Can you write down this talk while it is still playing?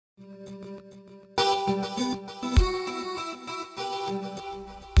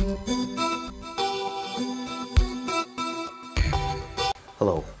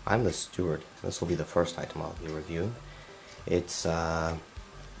I'm the steward. This will be the first item I'll be reviewing. It's a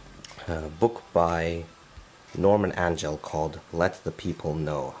book by Norman Angell called Let the People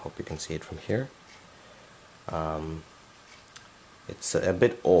Know. Hope you can see it from here. It's a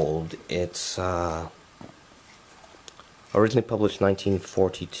bit old. It's originally published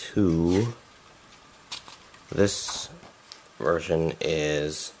 1942. This version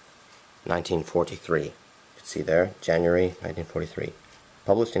is 1943. You can see there, January 1943.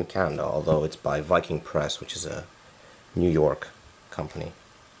 Published in Canada, although it's by Viking Press, which is a New York company.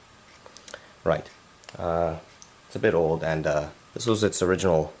 Right. It's a bit old, and this was its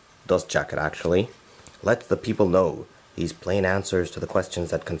original dust jacket, actually. Let the people know. These plain answers to the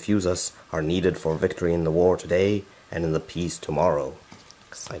questions that confuse us are needed for victory in the war today and in the peace tomorrow.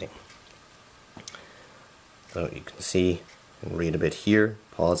 Exciting. So you can see and read a bit here.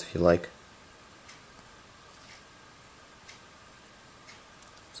 Pause if you like.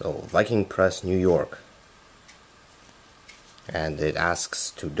 So, Viking Press, New York. And it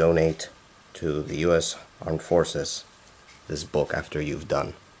asks to donate to the U.S. Armed Forces this book after you've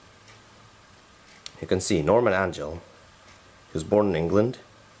done. You can see Norman Angell. He was born in England,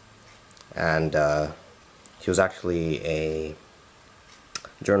 and he was actually a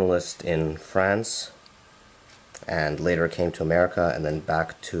journalist in France, and later came to America and then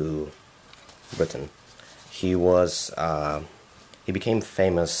back to Britain. He was he became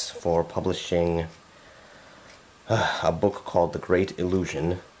famous for publishing a book called The Great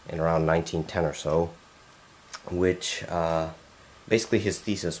Illusion in around 1910 or so, which basically his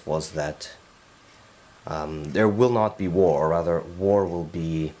thesis was that there will not be war, or rather war will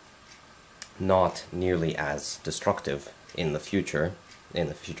be not nearly as destructive in the future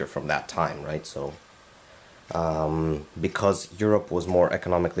from that time, right? So because Europe was more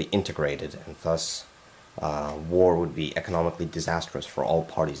economically integrated, and thus war would be economically disastrous for all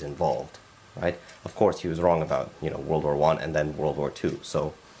parties involved, right? Of course, he was wrong about, World War I and then World War II.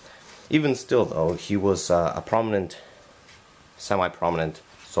 So even still, though, he was a prominent, semi-prominent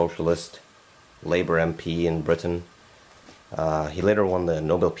socialist, Labour MP in Britain. He later won the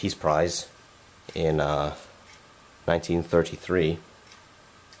Nobel Peace Prize in 1933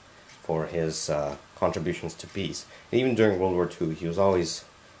 for his contributions to peace. And even during World War II, he was always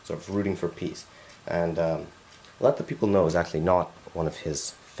sort of rooting for peace. And Let the People Know is actually not one of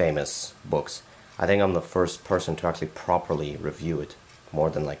his famous books. I think I'm the first person to actually properly review it,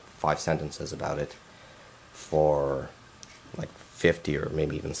 more than like 5 sentences about it, for like 50 or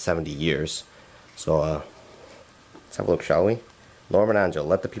maybe even 70 years. So let's have a look, shall we? Norman Angell,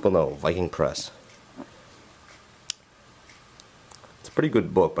 Let the People Know, Viking Press. It's a pretty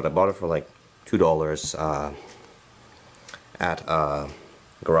good book, but I bought it for like $2 at a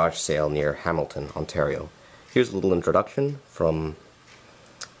garage sale near Hamilton, Ontario. Here's a little introduction from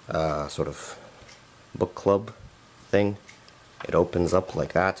a sort of book club thing. It opens up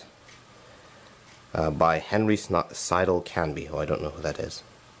like that. By Henry Seidel Canby. Oh, I don't know who that is.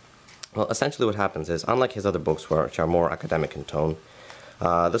 Well, essentially what happens is, unlike his other books, which are more academic in tone,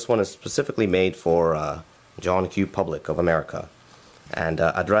 this one is specifically made for John Q. Public of America, and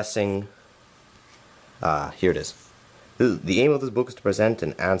addressing, here it is. The aim of this book is to present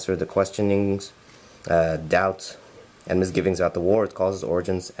and answer the questionings, doubts, and misgivings about the war, its causes,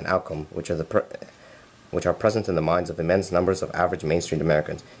 origins, and outcome, which are present in the minds of immense numbers of average mainstream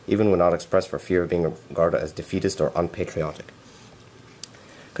Americans, even when not expressed for fear of being regarded as defeatist or unpatriotic.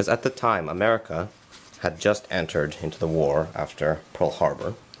 Because at the time, America had just entered into the war after Pearl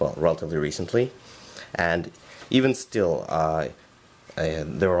Harbor, well, relatively recently, and even still,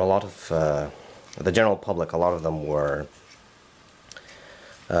 there were a lot of, the general public, a lot of them were,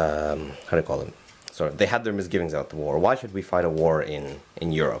 how do you call them? They had their misgivings about the war. Why should we fight a war in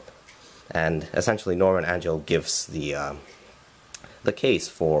Europe? And essentially, Norman Angell gives the case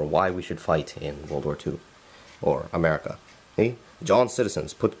for why we should fight in World War II, or America. Okay? John's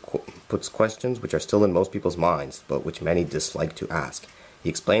Citizens puts questions which are still in most people's minds, but which many dislike to ask. He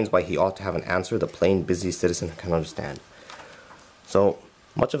explains why he ought to have an answer the plain, busy citizen can understand. So,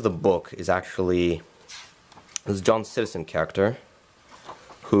 much of the book is actually this John Citizen character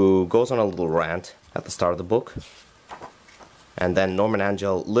who goes on a little rant at the start of the book, and then Norman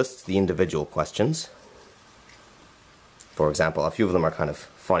Angell lists the individual questions. For example, a few of them are kind of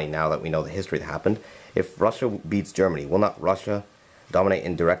funny now that we know the history that happened. If Russia beats Germany, will not Russia dominate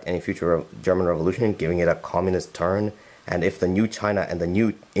and direct any future German revolution, giving it a communist turn? And if the new China and the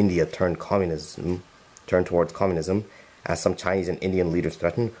new India turn towards communism, as some Chinese and Indian leaders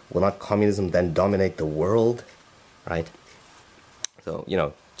threaten, will not communism then dominate the world? Right? So,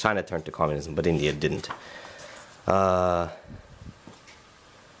 China turned to communism, but India didn't.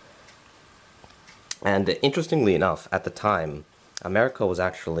 And interestingly enough, at the time, America was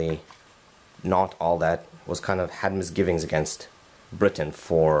actually not all that, was kind of had misgivings against Britain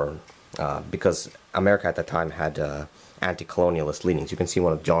for, because America at the time had anti-colonialist leanings. You can see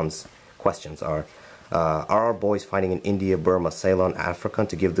one of John's questions are our boys fighting in India, Burma, Ceylon, Africa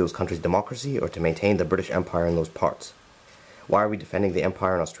to give those countries democracy or to maintain the British Empire in those parts? Why are we defending the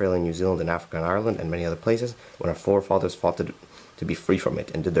empire in Australia, New Zealand, and Africa and Ireland and many other places when our forefathers fought to be free from it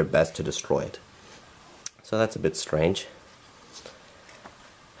and did their best to destroy it? So that's a bit strange.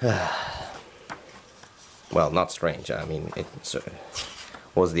 Well, not strange. I mean, it sort of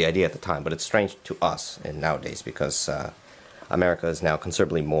was the idea at the time, but it's strange to us nowadays because America is now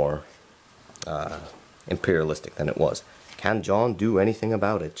considerably more imperialistic than it was. Can John do anything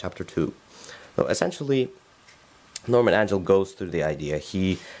about it? Chapter 2. So essentially, Norman Angell goes through the idea.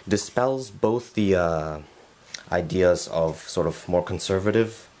 He dispels both the ideas of sort of more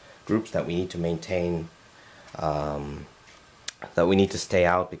conservative groups that we need to maintain, that we need to stay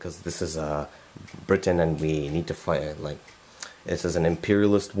out because this is Britain and we need to fight, like, this is an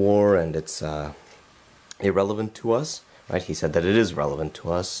imperialist war and it's irrelevant to us, right? He said that it is relevant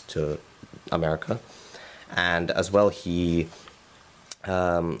to us, to America. And as well, he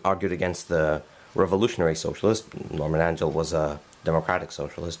argued against the revolutionary socialist. Norman Angell was a democratic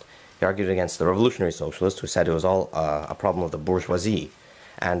socialist. He argued against the revolutionary socialist who said it was all a problem of the bourgeoisie,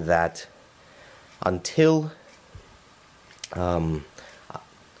 and that until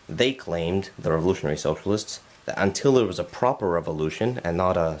they claimed, the revolutionary socialists, that until there was a proper revolution and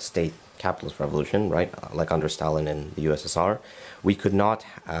not a state capitalist revolution, right, like under Stalin in the USSR, we could not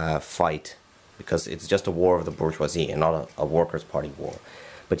fight because it's just a war of the bourgeoisie and not a workers' party war.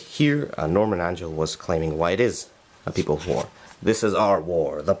 But here, Norman Angell was claiming why it is a people's war. This is our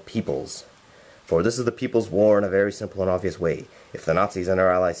war, the people's. For this is the people's war in a very simple and obvious way. If the Nazis and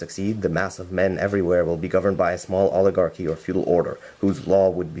our allies succeed, the mass of men everywhere will be governed by a small oligarchy or feudal order, whose law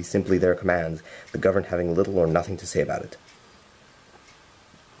would be simply their commands, the governed having little or nothing to say about it.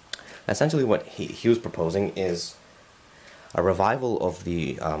 Essentially what he was proposing is a revival of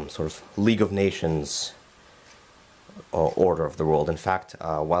the sort of League of Nations order of the world. In fact,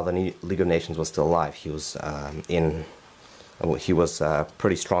 while the League of Nations was still alive, he was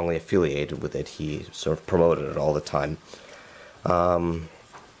pretty strongly affiliated with it. He sort of promoted it all the time. And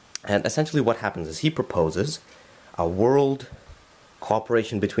essentially what happens is he proposes a world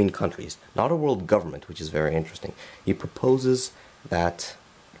cooperation between countries, not a world government, which is very interesting. He proposes that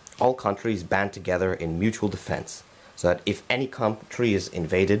all countries band together in mutual defense, so that if any country is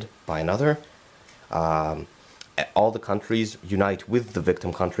invaded by another, all the countries unite with the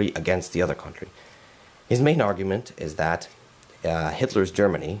victim country against the other country. His main argument is that Hitler's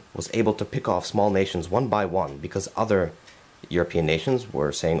Germany was able to pick off small nations one by one because other European nations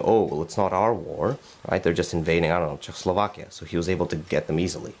were saying, oh, well, it's not our war, right? They're just invading, I don't know, Czechoslovakia. So he was able to get them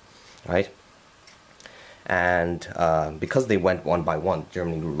easily, right? And because they went one by one,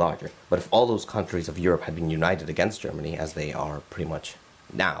 Germany grew larger. But if all those countries of Europe had been united against Germany, as they are pretty much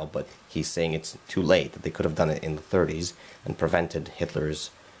now, but he's saying it's too late, that they could have done it in the 30s and prevented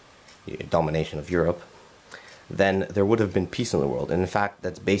Hitler's domination of Europe, then there would have been peace in the world. And in fact,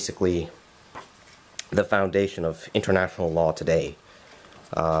 that's basically the foundation of international law today,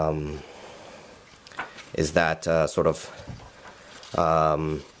 is that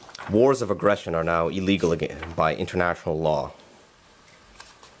wars of aggression are now illegal by international law.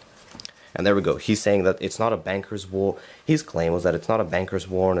 And there we go. He's saying that it's not a banker's war. His claim was that it's not a banker's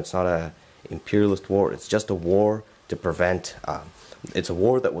war and it's not an imperialist war. It's just a war to prevent, it's a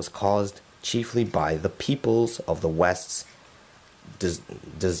war that was caused chiefly by the peoples of the West's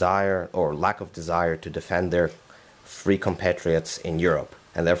desire or lack of desire to defend their free compatriots in Europe.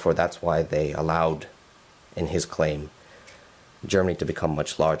 And therefore that's why they allowed, in his claim, Germany to become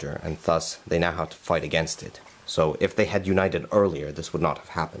much larger, and thus they now have to fight against it. So if they had united earlier, this would not have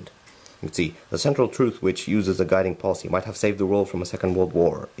happened. You can see, the central truth which uses a guiding policy might have saved the world from a Second World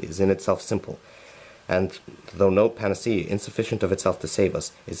War is in itself simple, and though no panacea insufficient of itself to save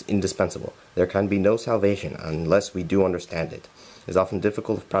us is indispensable, there can be no salvation unless we do understand it. It is often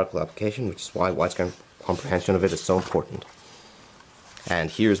difficult of practical application, which is why widespread comprehension of it is so important.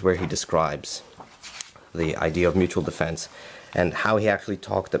 And here's where he describes the idea of mutual defense and how he actually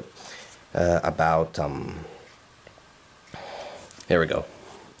talked about, here we go.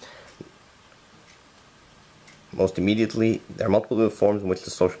 Most immediately, there are multiple forms in which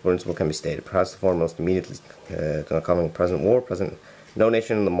the social principle can be stated. Perhaps the form most immediately coming in the present war. No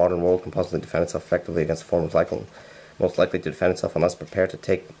nation in the modern world can possibly defend itself effectively against the form most likely to defend itself unless prepared to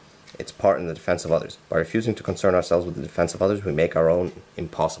take its part in the defense of others. By refusing to concern ourselves with the defense of others, we make our own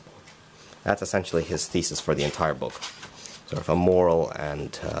impossible. That's essentially his thesis for the entire book. Sort of a moral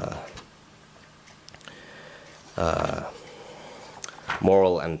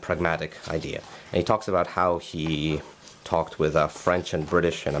and pragmatic idea. And he talks about how he talked with French and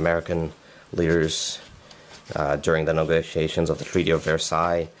British and American leaders during the negotiations of the Treaty of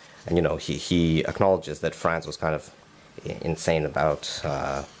Versailles. And, you know, he acknowledges that France was kind of insane about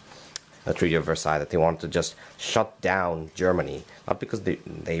the Treaty of Versailles, that they wanted to just shut down Germany, not because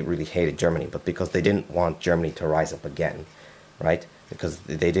they really hated Germany, but because they didn't want Germany to rise up again, right? Because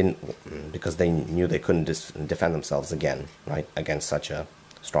they knew they couldn't defend themselves again, right, against such a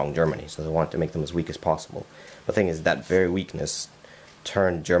strong Germany. So they wanted to make them as weak as possible. The thing is, that very weakness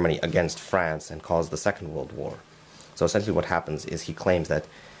turned Germany against France and caused the Second World War. So essentially what happens is he claims that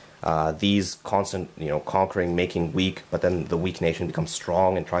these constant, conquering, making weak, but then the weak nation becomes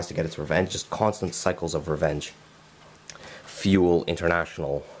strong and tries to get its revenge, just constant cycles of revenge fuel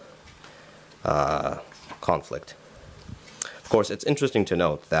international conflict. Of course, it's interesting to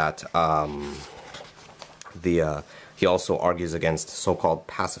note that he also argues against so-called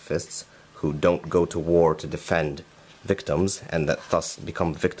pacifists who don't go to war to defend victims and that thus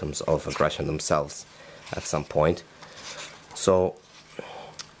become victims of aggression themselves at some point. So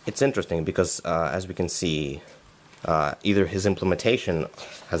it's interesting because, as we can see, either his implementation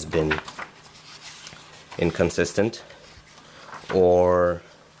has been inconsistent, or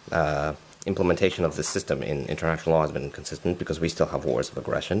implementation of the system in international law has been inconsistent, because we still have wars of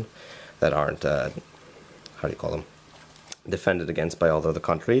aggression that aren't, defended against by all the other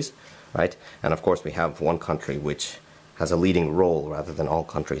countries, right? And of course we have one country which has a leading role rather than all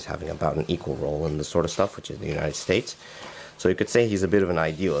countries having about an equal role in this sort of stuff, which is the United States. So you could say he's a bit of an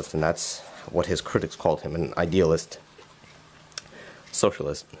idealist, and that's what his critics called him, an idealist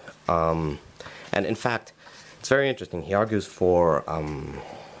socialist. And in fact, it's very interesting. He argues for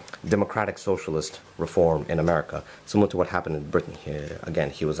democratic socialist reform in America, similar to what happened in Britain.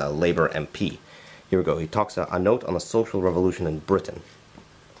 Again, he was a Labour MP. Here we go. He talks a note on the social revolution in Britain.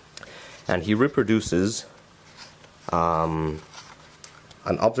 And he reproduces an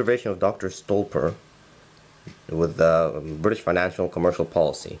observation of Dr. Stolper with British financial commercial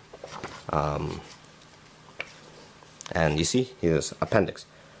policy. And you see, here's appendix,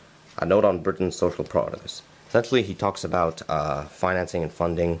 a note on Britain's social progress. Essentially, he talks about financing and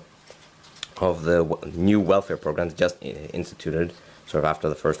funding of the new welfare programs just instituted sort of after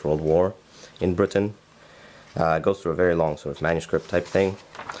the First World War in Britain. It goes through a very long sort of manuscript type thing.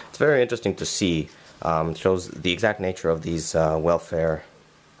 It's very interesting to see. It shows the exact nature of these welfare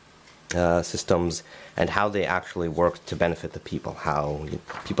systems and how they actually work to benefit the people, how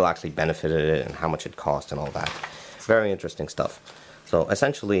people actually benefited it and how much it cost and all that. Very interesting stuff. So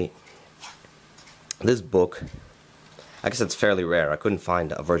essentially, this book, I guess it's fairly rare. I couldn't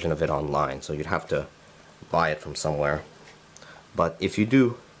find a version of it online, so you'd have to buy it from somewhere. But if you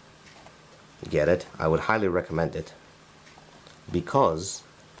do get it, I would highly recommend it, because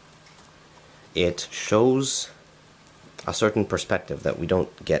it shows a certain perspective that we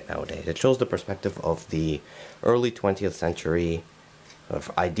don't get nowadays. It shows the perspective of the early 20th century of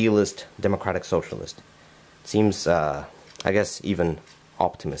idealist democratic socialist. It seems, I guess, even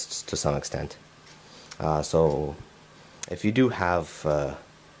optimists to some extent. So if you do have,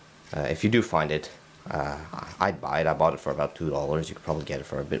 if you do find it, I'd buy it. I bought it for about $2. You could probably get it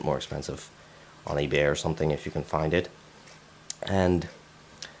for a bit more expensive on eBay or something if you can find it. And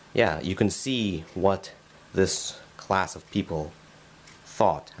yeah, you can see what this class of people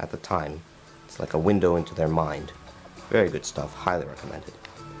thought at the time. It's like a window into their mind. Very good stuff, highly recommended.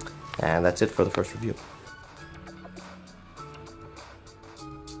 And that's it for the first review.